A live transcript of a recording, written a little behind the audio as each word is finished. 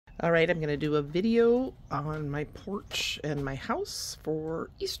All right, I'm going to do a video on my porch and my house for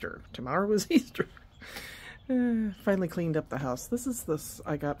Easter. Tomorrow is Easter. Finally cleaned up the house. This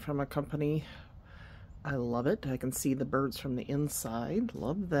I got from a company. I love it. I can see the birds from the inside.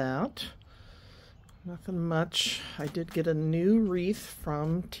 Love that. Nothing much. I did get a new wreath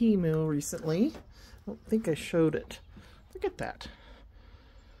from Temu recently. I don't think I showed it. Look at that.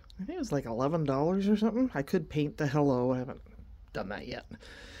 I think it was like $11 or something. I could paint the hello. I haven't done that yet.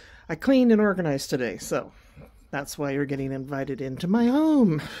 I cleaned and organized today, so that's why you're getting invited into my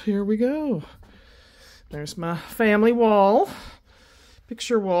home. Here we go. There's my family wall,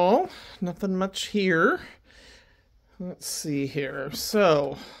 picture wall. Nothing much here. Let's see here.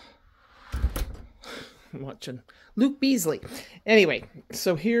 So, I'm watching Luke Beasley. Anyway,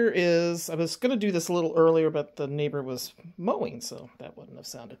 so here is, I was going to do this a little earlier, but the neighbor was mowing, so that wouldn't have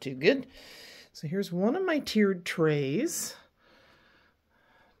sounded too good. So here's one of my tiered trays.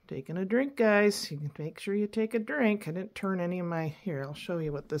 Taking a drink, guys. You can make sure you take a drink. I didn't turn any of my... Here, I'll show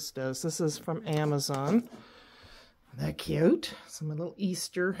you what this does. This is from Amazon. Isn't that cute? It's my little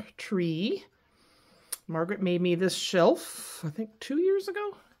Easter tree. Margaret made me this shelf, I think 2 years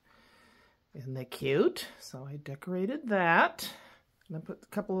ago. Isn't that cute? So I decorated that. And I put a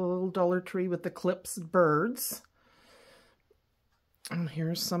couple of little Dollar Tree with the clips birds. And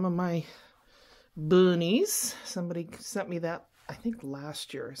here's some of my boonies. Somebody sent me that, I think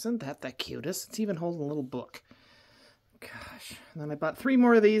last year. Isn't that the cutest? It's even holding a little book. Gosh. And then I bought 3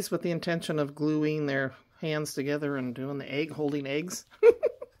 more of these with the intention of gluing their hands together and doing the egg, holding eggs.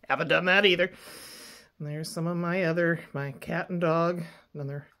 Haven't done that either. And there's some of my cat and dog.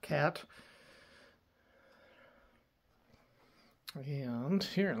 Another cat. And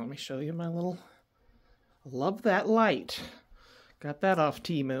here, let me show you my little... Love that light. Got that off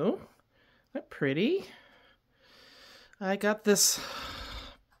Temu. Isn't that pretty? I got this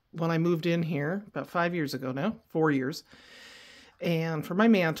when I moved in here about 5 years ago now, 4 years, and for my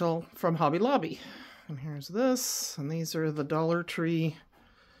mantle from Hobby Lobby. And here's this, and these are the Dollar Tree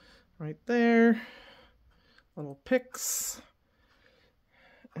right there, little picks,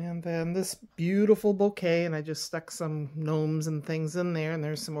 and then this beautiful bouquet, and I just stuck some gnomes and things in there, and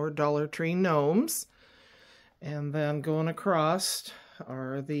there's some more Dollar Tree gnomes. And then going across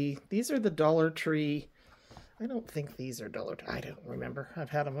are these are the Dollar Tree. I don't think these are Dollar Tree. I don't remember.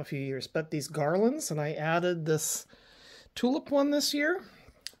 I've had them a few years. But these garlands, and I added this tulip one this year.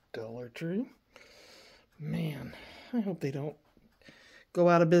 Dollar Tree. Man, I hope they don't go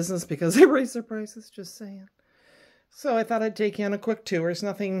out of business because they raise their prices, just saying. So I thought I'd take in a quick tour. It's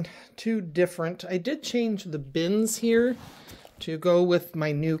nothing too different. I did change the bins here to go with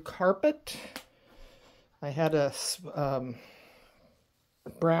my new carpet. I had a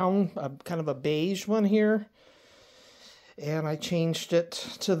brown, kind of a beige one here. And I changed it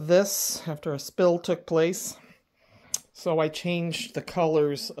to this after a spill took place. So I changed the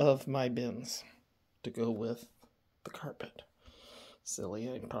colors of my bins to go with the carpet.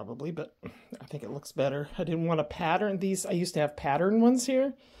 Silly, probably, but I think it looks better. I didn't want to pattern these. I used to have pattern ones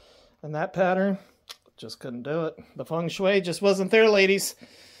here. And that pattern, just couldn't do it. The feng shui just wasn't there, ladies.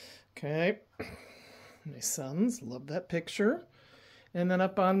 Okay. My sons, love that picture. And then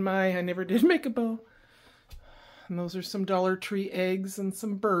up on my, I never did make a bow. And those are some Dollar Tree eggs and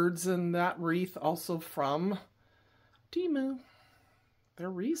some birds, and that wreath also from Temu. Their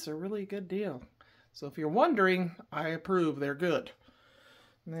wreaths are really a good deal. So if you're wondering, I approve. They're good.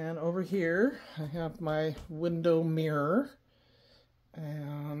 And then over here, I have my window mirror.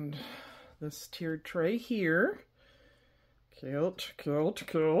 And this tiered tray here. Cute, cute,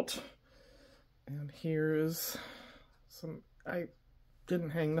 cute. And here's some... I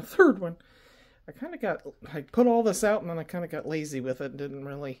didn't hang the third one. I put all this out and then I kind of got lazy with it. Didn't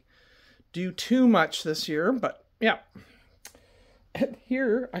really do too much this year, but yeah. And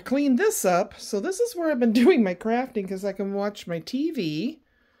here, I cleaned this up. So this is where I've been doing my crafting because I can watch my TV,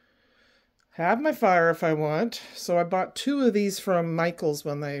 have my fire if I want. So I bought 2 of these from Michael's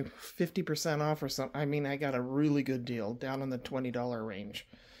when they 50% off or something. I mean, I got a really good deal down in the $20 range.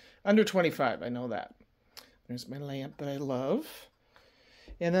 Under $25, I know that. There's my lamp that I love.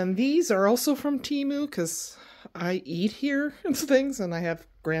 And then these are also from Temu because I eat here and things, and I have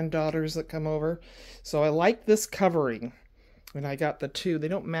granddaughters that come over. So I like this covering. And I got the 2. They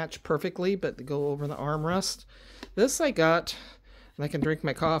don't match perfectly, but they go over the armrest. This I got, and I can drink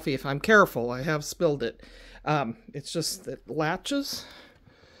my coffee if I'm careful. I have spilled it. It's just that latches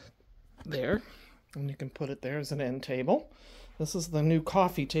there, and you can put it there as an end table. This is the new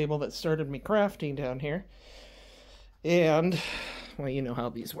coffee table that started me crafting down here. And... well, you know how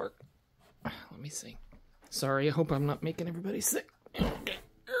these work. Let me see. Sorry, I hope I'm not making everybody sick. Okay,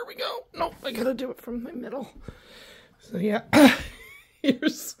 here we No, I gotta do it from the middle. So yeah,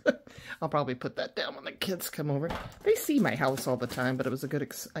 here's, I'll probably put that down when the kids come over. They see my house all the time, but it was a good,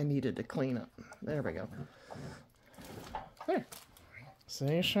 I needed to clean up. There we go. There. See,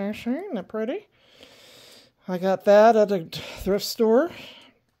 isn't that pretty? I got that at a thrift store.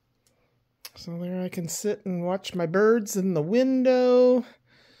 So there I can sit and watch my birds in the window.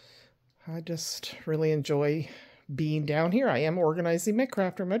 I just really enjoy being down here. I am organizing my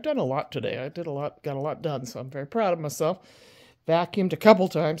craft room. I've done a lot today. I did a lot, got a lot done, so I'm very proud of myself. Vacuumed a couple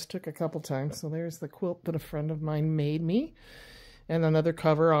times, took a couple times. So there's the quilt that a friend of mine made me. And another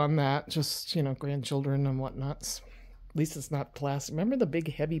cover on that, just, you know, grandchildren and whatnots. At least it's not plastic. Remember the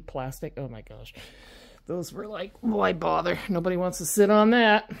big heavy plastic? Oh my gosh. Those were like, why bother? Nobody wants to sit on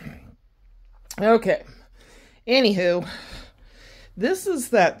that. Okay. Anywho, this is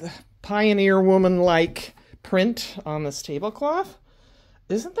that Pioneer Woman-like print on this tablecloth.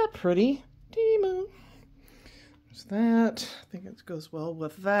 Isn't that pretty? Timu. There's that. I think it goes well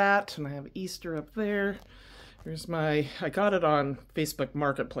with that. And I have Easter up there. Here's my, I got it on Facebook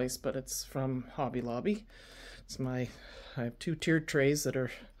Marketplace, but it's from Hobby Lobby. It's my, I have 2 tiered trays that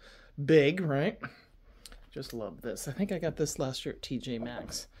are big, right? Just love this. I think I got this last year at TJ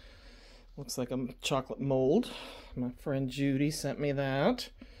Maxx. Looks like a chocolate mold. My friend Judy sent me that.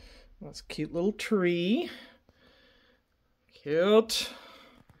 That's a cute little tree. Cute.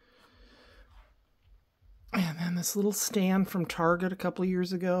 And then this little stand from Target a couple of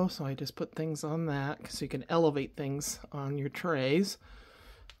years ago. So I just put things on that so you can elevate things on your trays.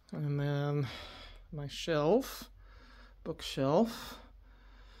 And then my shelf, bookshelf.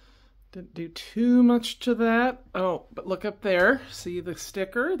 Didn't do too much to that. Oh, but look up there. See the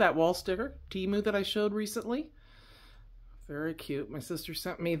sticker, that wall sticker, Temu that I showed recently? Very cute. My sister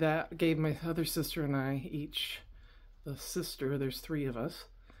sent me that, gave my other sister and I each the sister. There's 3 of us.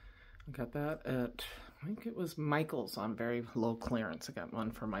 I got that at, I think it was Michael's on very low clearance. I got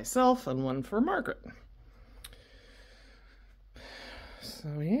one for myself and one for Margaret.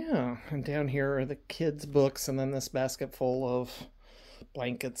 So yeah, and down here are the kids' books and then this basket full of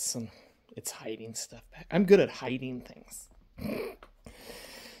blankets, and it's hiding stuff back. I'm good at hiding things.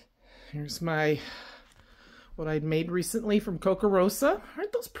 Here's my, what I'd made recently from Coca Rosa.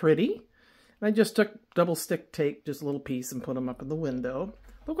 Aren't those pretty? And I just took double stick tape, just a little piece, and put them up in the window.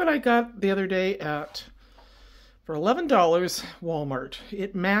 Look what I got the other day at, for $11, Walmart.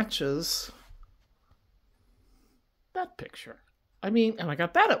 It matches that picture. I mean, and I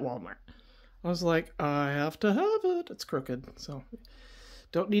got that at Walmart. I was like, I have to have it. It's crooked, so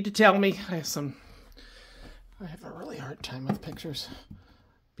don't need to tell me. I have a really hard time with pictures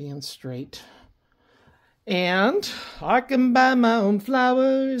being straight. And I can buy my own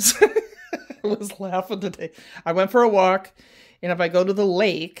flowers. I was laughing today. I went for a walk, and if I go to the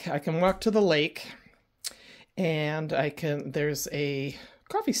lake, I can walk to the lake, and there's a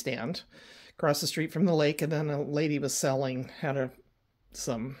coffee stand across the street from the lake, and then a lady was selling,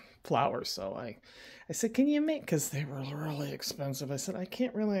 some flowers. So I said, can you make, because they were really expensive. I said, I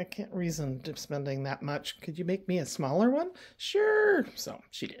can't reason spending that much. Could you make me a smaller one? Sure. So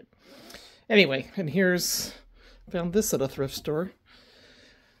she did. Anyway, and found this at a thrift store.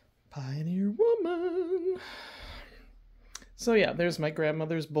 Pioneer Woman. So yeah, there's my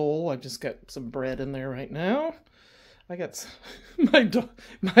grandmother's bowl. I've just got some bread in there right now. I got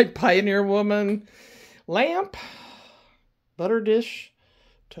my Pioneer Woman lamp, butter dish,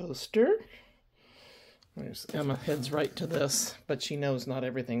 toaster. There's Emma heads right to this, but she knows not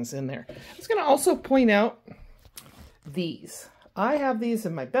everything's in there. I was going to also point out these. I have these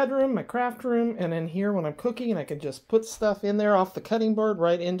in my bedroom, my craft room, and in here when I'm cooking, I can just put stuff in there off the cutting board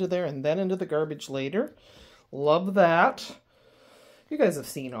right into there and then into the garbage later. Love that. You guys have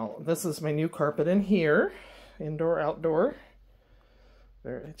seen this is my new carpet in here, indoor, outdoor.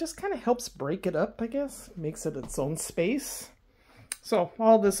 It just kind of helps break it up, I guess. Makes it its own space. So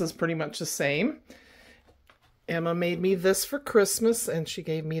all this is pretty much the same. Emma made me this for Christmas, and she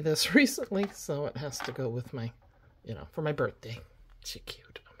gave me this recently, so it has to go with my, for my birthday. She's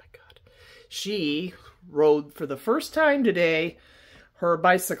cute. Oh my God. She rode for the first time today her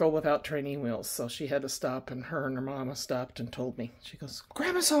bicycle without training wheels, so she had to stop, and her mama stopped and told me. She goes,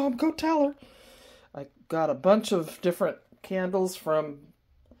 Grandma's home, go tell her. I got a bunch of different candles from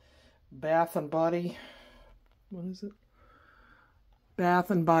Bath and Body. What is it?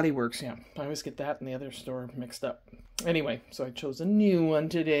 Bath and Body Works, yeah. I always get that in the other store mixed up. Anyway, so I chose a new one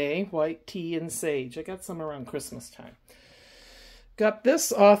today. White tea and sage. I got some around Christmas time. Got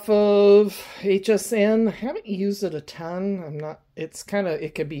this off of HSN. I haven't used it a ton.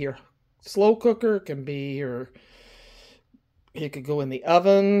 It can be your slow cooker. It can be your It could go in the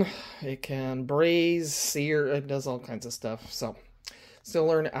oven. It can braise, sear. It does all kinds of stuff. So, still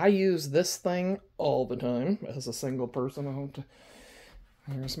learning. I use this thing all the time as a single person.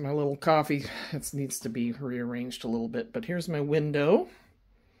 There's my little coffee. It needs to be rearranged a little bit. But here's my window.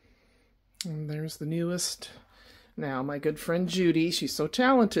 And there's the newest. Now, my good friend Judy, she's so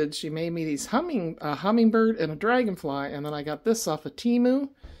talented. She made me these hummingbird and a dragonfly. And then I got this off of Temu.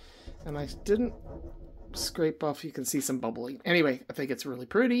 And I didn't scrape off. You can see some bubbling. Anyway, I think it's really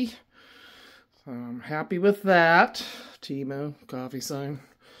pretty. So I'm happy with that. Temu, coffee sign.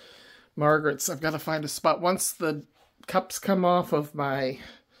 Margaret's. I've got to find a spot. Once the cups come off of my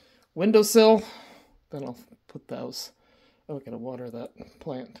windowsill, then I'll put those. Oh, I gotta water that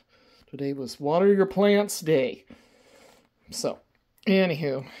plant. Today was Water Your Plants Day. So,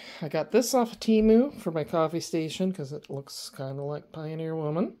 anywho, I got this off of Temu for my coffee station because it looks kind of like Pioneer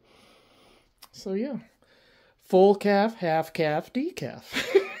Woman. So, yeah. Full calf, half calf, decaf.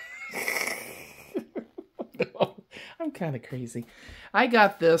 No, I'm kind of crazy. I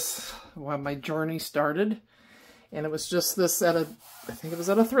got this when my journey started. And it was just this I think it was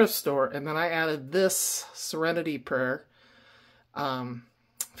at a thrift store. And then I added this Serenity Prayer from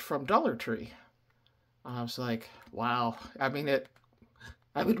Dollar Tree. I was like, wow. I mean,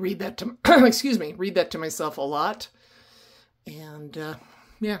 I would read that to, read that to myself a lot. And,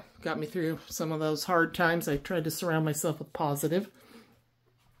 yeah, got me through some of those hard times. I tried to surround myself with positive.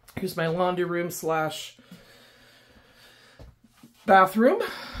 Here's my laundry room / bathroom.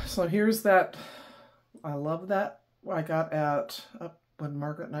 So here's that. I love that. I got at when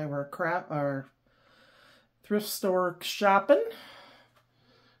Margaret and I were our thrift store shopping.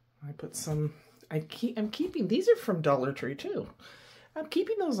 I put some. I'm keeping these are from Dollar Tree too. I'm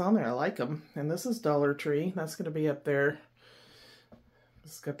keeping those on there. I like them. And this is Dollar Tree. That's going to be up there.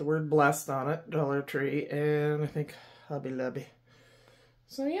 It's got the word blessed on it. Dollar Tree, and I think Hobby Lobby.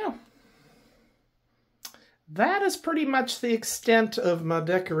 So yeah. That is pretty much the extent of my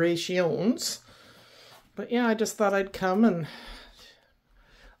decorations. But yeah, I just thought I'd come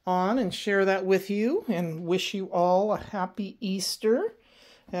and share that with you and wish you all a happy Easter.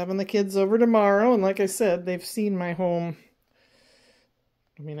 Having the kids over tomorrow, and like I said, they've seen my home.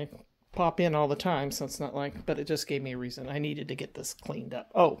 I mean, I pop in all the time, so it's not like, but it just gave me a reason. I needed to get this cleaned up.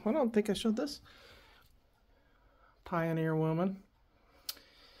 Oh, I don't think I showed this. Pioneer Woman.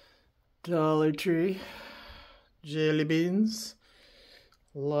 Dollar Tree. Jelly beans.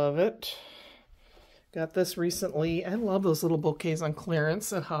 Love it. Got this recently. I love those little bouquets on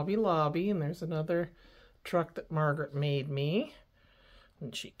clearance at Hobby Lobby. And there's another truck that Margaret made me.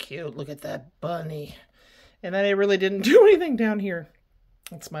 Isn't she cute? Look at that bunny. And then I really didn't do anything down here.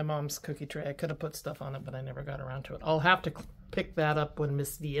 It's my mom's cookie tray. I could have put stuff on it, but I never got around to it. I'll have to pick that up when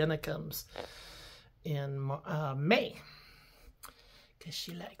Miss Vienna comes in May. Because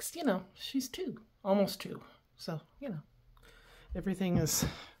she likes, you know, she's 2. Almost 2. So, you know, everything is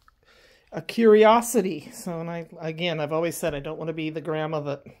a curiosity. So, and I've always said I don't want to be the grandma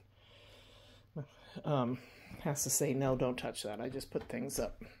that has to say, no, don't touch that. I just put things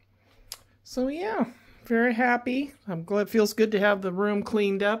up. So, yeah, very happy. I'm glad it feels good to have the room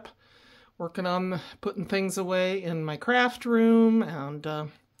cleaned up. Working on putting things away in my craft room. And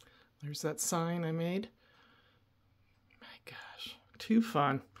there's that sign I made. My gosh, too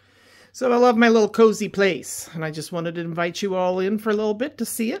fun. So I love my little cozy place, and I just wanted to invite you all in for a little bit to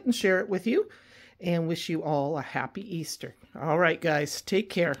see it and share it with you, and wish you all a happy Easter. All right, guys, take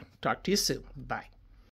care. Talk to you soon. Bye.